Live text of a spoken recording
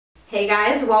Hey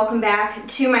guys, welcome back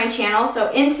to my channel.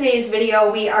 So in today's video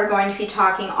we are going to be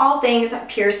talking all things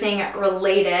piercing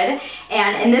related,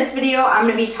 and in this video I'm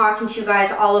going to be talking to you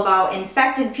guys all about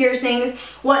infected piercings,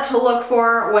 what to look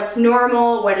for, what's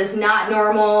normal, what is not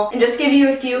normal, and just give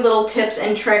you a few little tips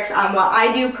and tricks on what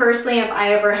I do personally if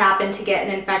I ever happen to get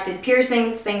an infected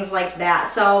piercing, things like that.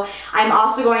 So I'm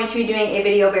also going to be doing a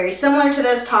video very similar to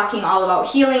this, talking all about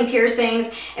healing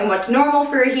piercings and what's normal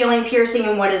for a healing piercing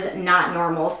and what is not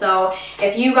normal. So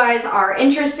if you guys are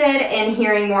interested in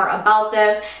hearing more about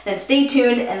this, then stay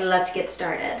tuned and let's get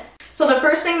started. So the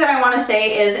first thing that I want to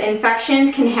say is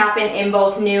infections can happen in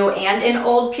both new and in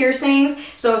old piercings.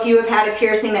 So if you have had a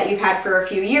piercing that you've had for a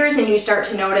few years and you start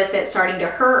to notice it starting to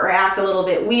hurt or act a little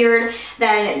bit weird,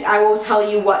 then I will tell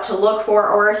you what to look for.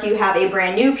 Or if you have a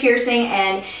brand new piercing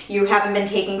and you haven't been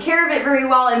taking care of it very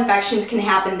well, infections can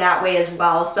happen that way as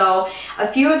well. So a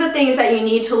few of the things that you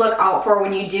need to look out for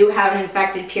when you do have an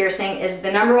infected piercing is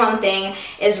the number one thing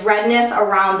is redness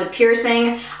around the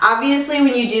piercing. Obviously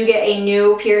when you do get a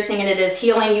new piercing and it is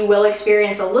healing, you will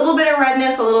experience a little bit of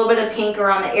redness, a little bit of pink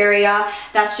around the area.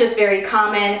 That's just very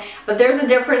common, but there's a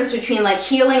difference between like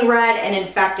healing red and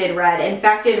infected red.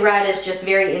 Infected red is just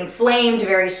very inflamed,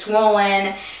 very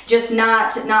swollen, just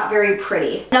not very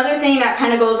pretty. Another thing that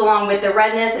kind of goes along with the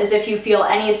redness is if you feel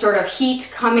any sort of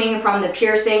heat coming from the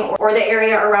piercing or the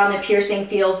area around the piercing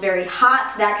feels very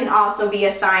hot, that can also be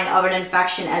a sign of an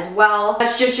infection as well.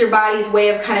 That's just your body's way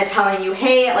of kind of telling you,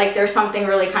 hey, like there's something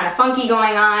really kind of funky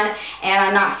going on and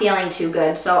I'm not feeling too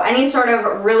good. So any sort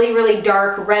of really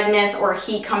dark redness or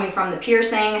heat coming from the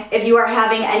piercing. If you are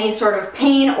having any sort of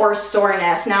pain or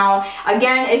soreness. Now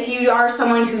again, if you are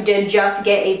someone who did just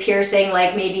get a piercing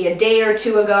like maybe a day or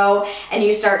two ago and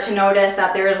you start to notice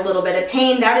that there is a little bit of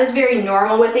pain, that is very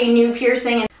normal with a new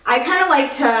piercing. I kind of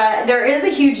like to, there is a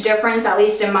huge difference, at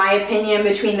least in my opinion,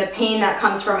 between the pain that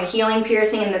comes from a healing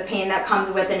piercing and the pain that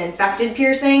comes with an infected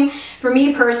piercing. For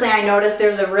me personally, I noticed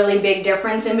there's a really big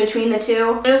difference in between the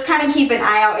two. Just kind of keep an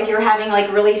eye out if you're having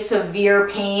like really severe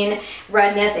pain,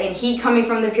 redness, and heat coming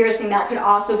from the piercing. That could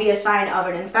also be a sign of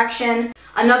an infection.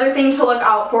 Another thing to look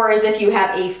out for is if you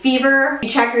have a fever. You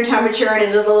check your temperature and it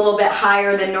is a little bit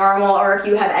higher than normal, or if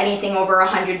you have anything over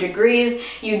 100 degrees,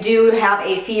 you do have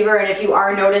a fever. And if you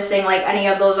are noticing like any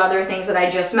of those other things that I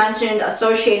just mentioned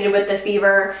associated with the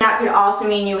fever, that could also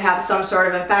mean you have some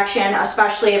sort of infection,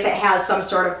 especially if it has some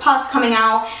sort of pus coming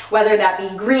out, whether that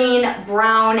be green,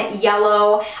 brown,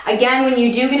 yellow. Again, when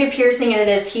you do get a piercing and it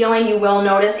is healing, you will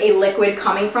notice a liquid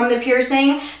coming from the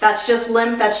piercing. That's just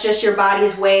lymph, that's just your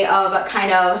body's way of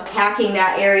kind of attacking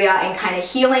that area and kind of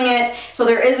healing it. So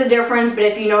there is a difference, but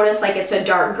if you notice like it's a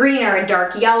dark green or a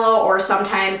dark yellow, or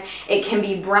sometimes it can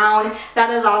be brown,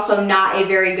 that is also not a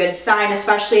very good sign,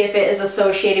 especially if it is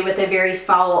associated with a very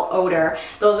foul odor.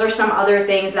 Those are some other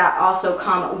things that also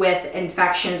come with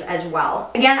infections as well.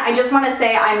 Again, I just want to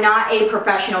say I'm not a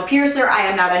professional piercer, I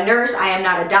am not a nurse, I am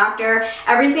not a doctor.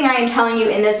 Everything I am telling you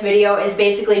in this video is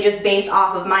basically just based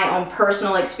off of my own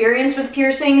personal experience with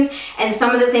piercings and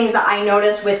some of the things that I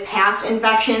noticed with past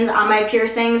infections on my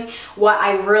piercings, what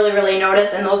I really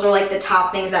noticed, and those are like the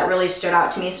top things that really stood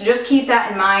out to me. So just keep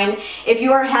that in mind. If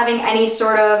you are having any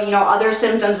sort of, other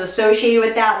symptoms associated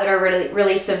with that are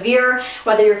really severe,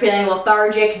 whether you're feeling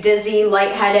lethargic, dizzy,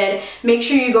 lightheaded, make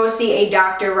sure you go see a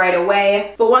doctor right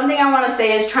away. But one thing I want to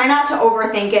say is try not to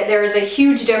overthink it. There is a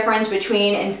huge difference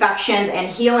between infections and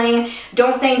healing.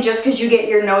 Don't think just because you get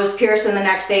your nose pierced and the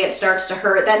next day it starts to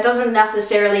hurt, that doesn't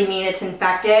necessarily mean it's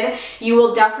infected. You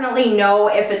will definitely know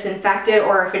if it's infected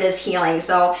or if it is healing.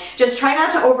 So just try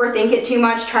not to overthink it too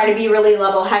much. Try to be really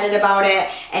level-headed about it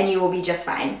and you will be just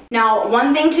fine. Now,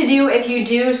 one thing to do if you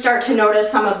do start to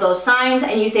notice some of those signs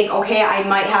and you think, okay, I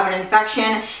might have an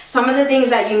infection, some of the things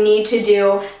that you need to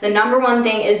do, the number one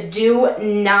thing is do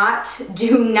not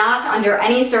under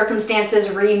any circumstances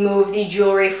remove the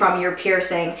jewelry from your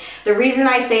piercing. The reason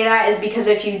I say that is because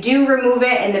if you do remove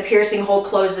it and the piercing hole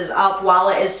closes up while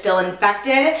it is still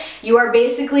infected, you are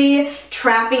basically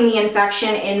trapping the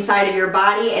infection inside of your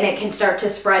body and it can start to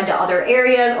spread to other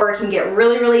areas, or it can get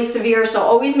really severe. So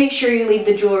always make sure you leave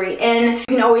the jewelry in. You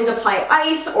can always apply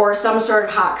ice or some sort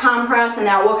of hot compress and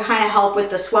that will kind of help with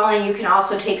the swelling. You can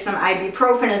also take some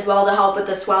ibuprofen as well to help with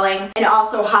the swelling, and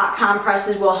also hot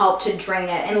compresses will help to drain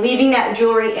it. And leaving that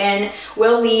jewelry in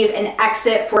will leave an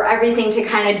exit for everything to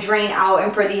kind of drain out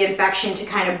and for the infection to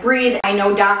kind of breathe. I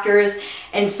know doctors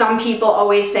and some people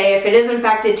always say if it is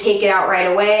infected, take it out right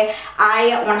away.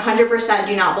 I 100%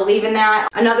 do not believe in that.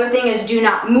 Another thing is do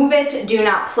not move it, do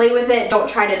not play with it, don't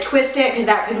try to twist it because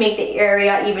that could make the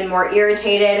area even more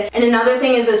irritated. And another Another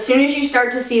thing is, as soon as you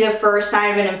start to see the first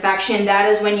sign of an infection, that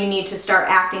is when you need to start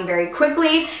acting very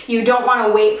quickly. You don't want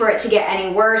to wait for it to get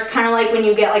any worse, kind of like when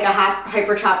you get like a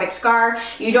hypertrophic scar.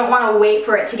 You don't want to wait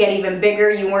for it to get even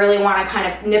bigger. You really want to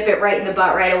kind of nip it right in the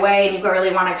butt right away, and you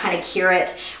really want to kind of cure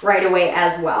it right away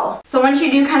as well. So once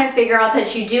you do kind of figure out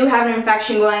that you do have an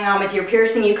infection going on with your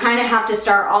piercing, you kind of have to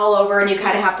start all over, and you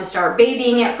kind of have to start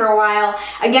babying it for a while.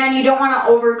 Again, you don't want to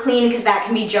over clean because that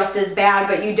can be just as bad,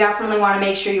 but you definitely want to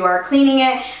make sure you are cleaning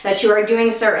it, that you are doing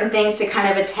certain things to kind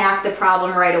of attack the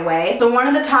problem right away. So one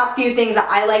of the top few things that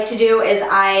I like to do is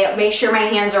I make sure my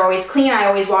hands are always clean. I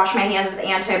always wash my hands with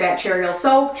antibacterial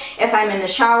soap. If I'm in the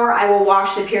shower, I will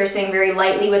wash the piercing very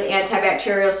lightly with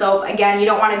antibacterial soap. Again, you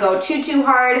don't want to go too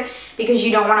hard because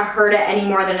you don't want to hurt it any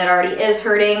more than it already is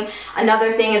hurting.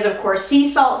 Another thing is, of course, sea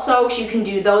salt soaks. You can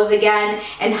do those again,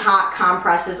 and hot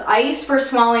compresses. Ice for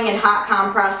swelling and hot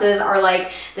compresses are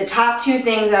like the top two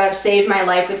things that have saved my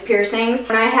life with piercings.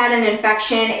 When I had an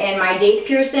infection in my daith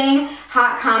piercing,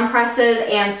 hot compresses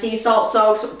and sea salt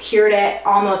soaks cured it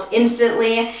almost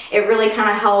instantly. It really kind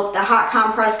of helped. The hot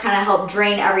compress kind of helped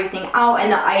drain everything out,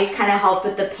 and the ice kind of helped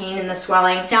with the pain and the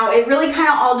swelling. Now, it really kind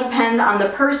of all depends on the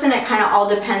person. It kind of all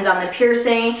depends on the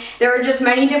piercing. There are just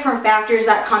many different factors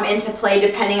that come into play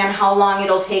depending on how long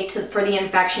it'll take for the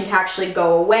infection to actually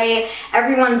go away.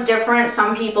 Everyone's different.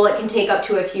 Some people it can take up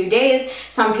to a few days.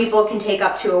 Some people it can take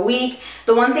up to a week.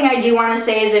 The one thing I do want to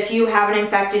say is, if you have an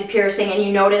infected piercing and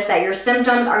you notice that your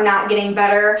symptoms are not getting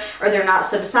better, or they're not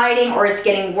subsiding, or it's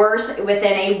getting worse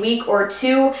within a week or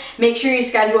two, make sure you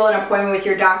schedule an appointment with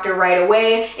your doctor right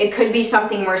away. It could be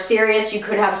something more serious. You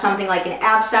could have something like an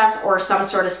abscess or some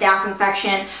sort of staph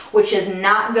infection, which is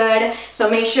not good. So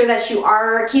make sure that you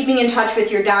are keeping in touch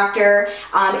with your doctor.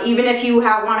 Even if you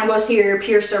want to go see your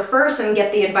piercer first and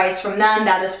get the advice from them,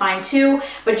 that is fine too.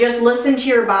 But just listen to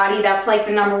your body. That's like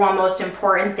the number one most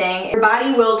important thing. Your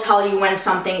body will tell you when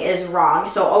something is wrong.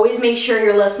 So always make sure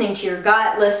you're listening to your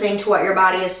gut, listening to what your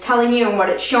body is telling you and what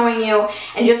it's showing you,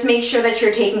 and just make sure that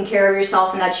you're taking care of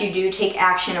yourself and that you do take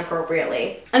action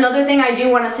appropriately. Another thing I do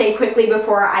want to say quickly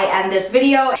before I end this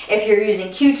video, if you're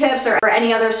using Q-tips or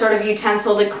any other sort of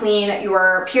utensil to clean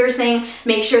your piercing,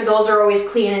 make sure those are always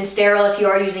clean and sterile. If you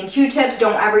are using Q-tips,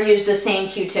 don't ever use the same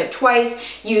Q-tip twice.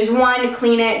 Use one,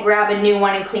 clean it, grab a new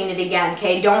one, and clean it again,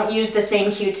 okay? Don't use the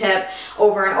same Q-tip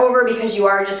over and over, because you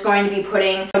are just going to be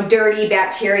putting dirty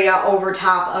bacteria over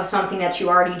top of something that you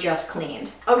already just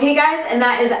cleaned. Okay guys, and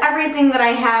that is everything that I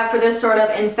have for this sort of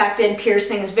infected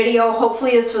piercings video.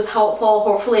 Hopefully this was helpful.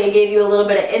 Hopefully it gave you a little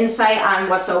bit of insight on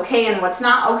what's okay and what's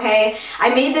not okay.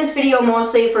 I made this video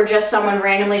mostly for just someone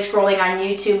randomly scrolling on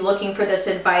YouTube looking for this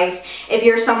advice. If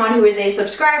you're someone who is a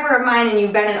subscriber of mine and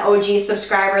you've been an OG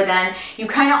subscriber, then you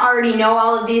kind of already know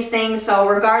all of these things. So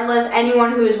regardless,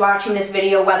 anyone who is watching this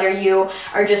video, whether you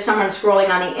are just someone scrolling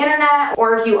on the internet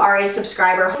or if you are a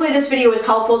subscriber, hopefully this video was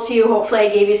helpful to you. Hopefully I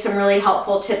gave you some really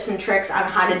helpful tips and tricks on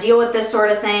how to deal with this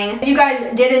sort of thing. If you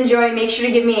guys did enjoy, make sure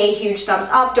to give me a huge thumbs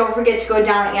up. Don't forget to go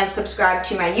down and subscribe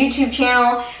to my YouTube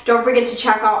channel. Don't forget to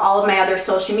check out all of my other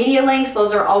social media links.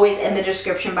 Those are always in the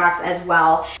description box as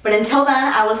well. But until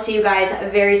then, I will see you guys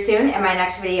very soon in my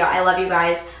next video. I love you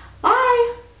guys.